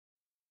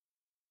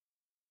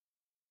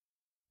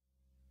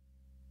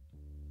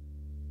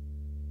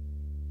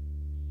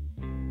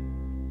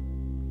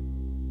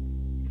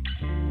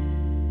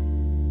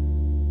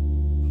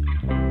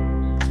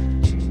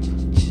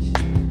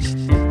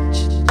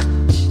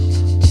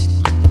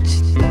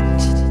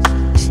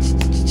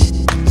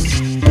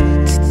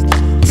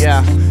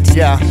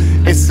Yeah,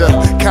 it's a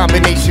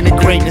combination of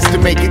greatness to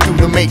make it through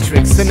the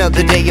matrix.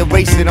 Another day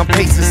erasing, I'm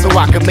pacing so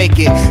I can make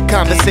it.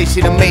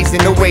 Conversation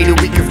amazing, no way that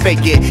we can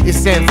fake it.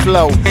 It's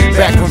Inflow,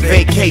 back from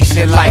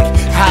vacation. Like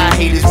high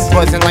haters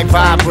buzzing like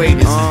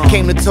vibrators.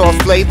 Came to toss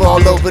flavor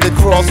all over the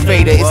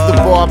crossfader. It's the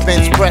bar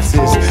bench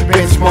presses,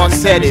 benchmark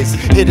setters.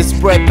 Here to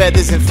spread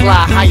feathers and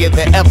fly higher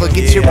than ever.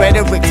 Get your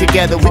rhetoric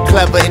together, we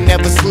clever and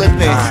never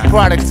slipping.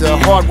 Product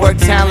of hard work,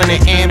 talent,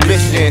 and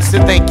ambition. So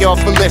thank y'all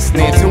for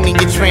listening, tuning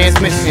your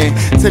transmission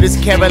to this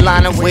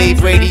Carolina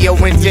Wave Radio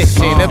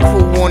rendition. A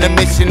crew on a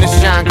mission to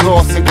shine,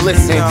 gloss, and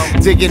glisten.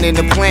 Digging in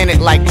the planet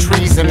like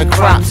trees in the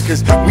crops.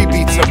 Cause we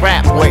beat to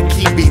rap, what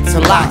key beat to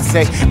lock.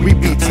 Say, we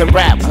beat to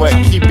rap, what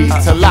key beat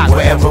to lock.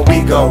 Wherever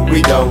we go,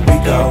 we go, we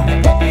go.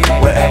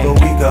 Wherever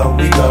we go,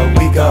 we go,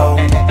 we go.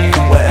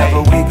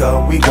 Wherever we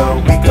go, we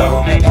go, we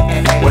go.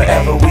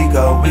 Wherever we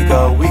go, we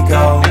go, we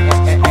go.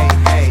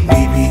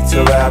 We beat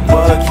to rap,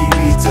 what key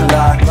beat to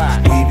lock.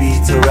 We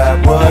beat to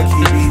rap, what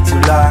key beat to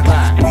lock.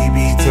 We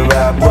beat to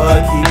rap,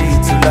 what key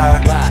beat to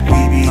lock. We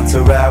beat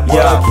to rap,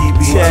 what key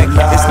beat to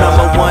lock. It's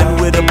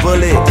 #1 with a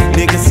bullet.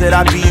 Nigga said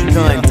I be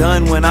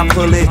done when I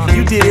pull it.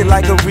 You did it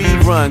like a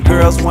rerun,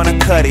 girls wanna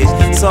cut it.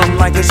 Something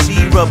like a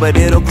She-Ra, but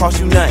it'll cost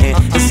you nothing.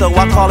 And so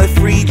I call it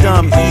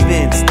freedom,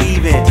 even,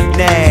 Steven,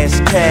 Nash,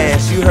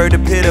 Cash. You heard the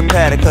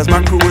pitter-patter, cause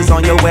my crew is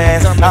on your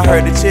ass. I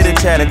heard the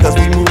chitter-chatter, cause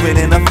we moving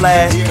in a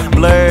flash.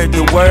 Blurred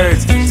the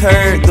words,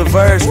 turd the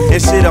verse,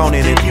 and shit on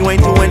it. If you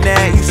ain't doing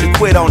that, you should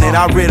quit on it.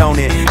 I writ on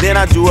it, then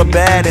I do a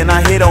bad and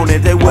I hit on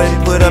it. They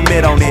wouldn't put a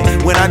mid on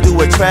it. When I do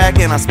a track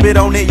and I spit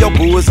on it, your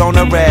boo is on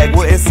the rag,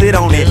 wouldn't sit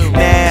on it.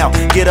 Now,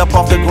 get up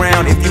off the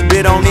ground. If you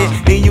bit on it,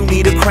 then you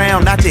need a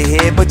crown. Not your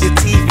head, but your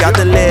teeth. Got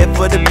the lead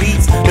for the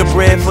beats, the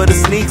bread for the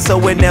sneaks. So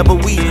whenever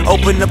we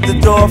open up the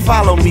door,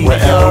 follow me.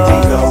 Wherever we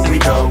go, we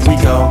go, we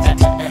go.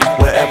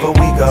 Wherever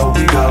we go,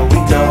 we go, we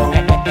go.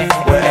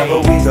 Wherever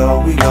we go,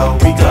 we go,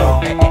 we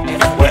go.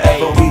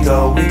 Wherever we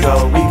go, we go,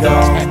 we go.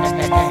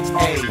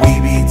 We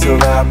beat to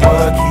rap,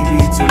 what key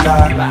beat to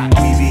lock.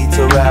 We beat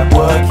to rap,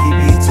 what key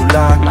beat to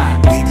lock.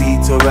 We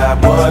beat to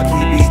rap, what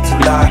key beat to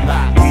lock.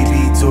 We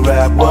beat to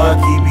rap, what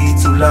key beat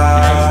to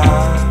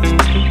lock.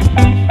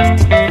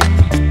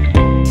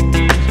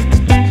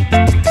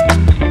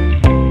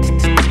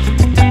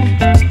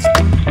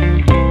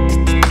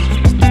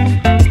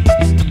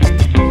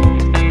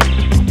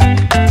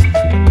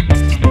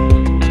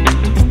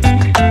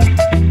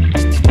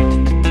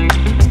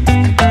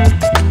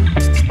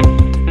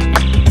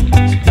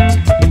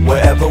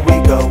 Wherever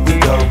we go, we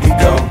go, we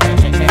go.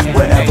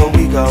 Wherever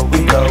we go, we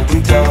go, we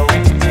go.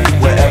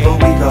 Wherever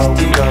we go,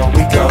 we go,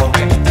 we go.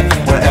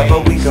 Wherever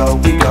we go,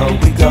 we go,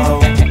 we go.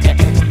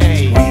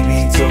 We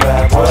beat to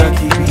rap, what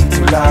key beat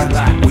to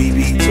lock. We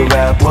beat to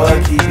rap,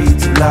 what key beat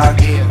to lock.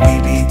 We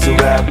beat to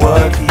rap,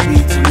 what key